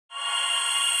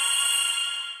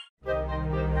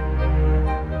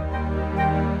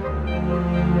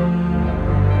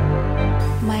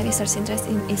My research interest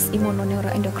is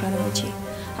immunoneuroendocrinology.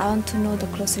 I want to know the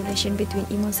close relation between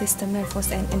immune system,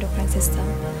 nervous and endocrine system.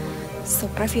 So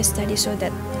previous studies show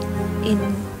that in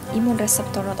immune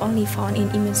receptor not only found in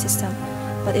immune system,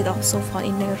 but it also found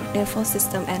in nervous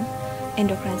system and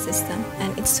endocrine system.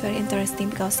 And it's very interesting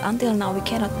because until now we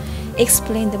cannot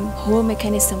explain the whole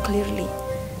mechanism clearly.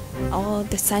 All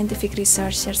the scientific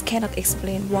researchers cannot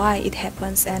explain why it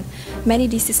happens, and many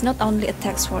diseases not only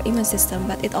attacks for immune system,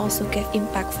 but it also gave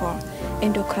impact for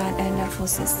endocrine and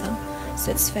nervous system. So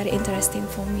it's very interesting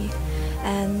for me.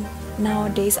 And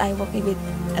nowadays I work with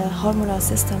a hormonal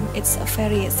system. It's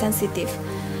very sensitive,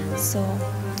 so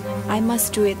I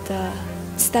must do it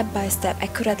step by step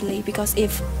accurately, because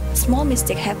if small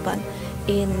mistake happen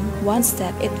in one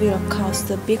step, it will cause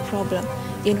the big problem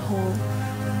in whole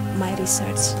my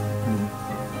research.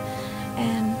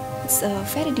 And it's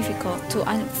very difficult to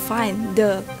find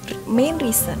the main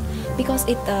reason, because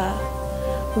it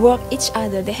work each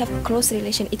other, they have close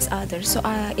relation each other. So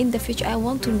in the future I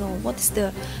want to know what is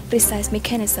the precise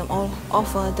mechanism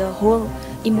of the whole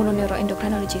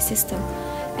immunoneuroendocrinology system.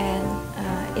 And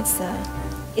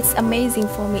it's amazing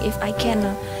for me if I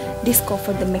can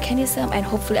discover the mechanism, and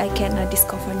hopefully I can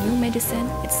discover new medicine.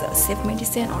 It's a safe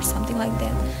medicine or something like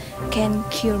that, can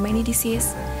cure many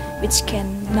diseases, which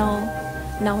can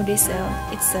nowadays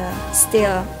it's still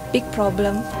a big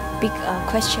problem, big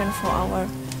question for our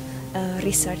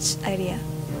research area.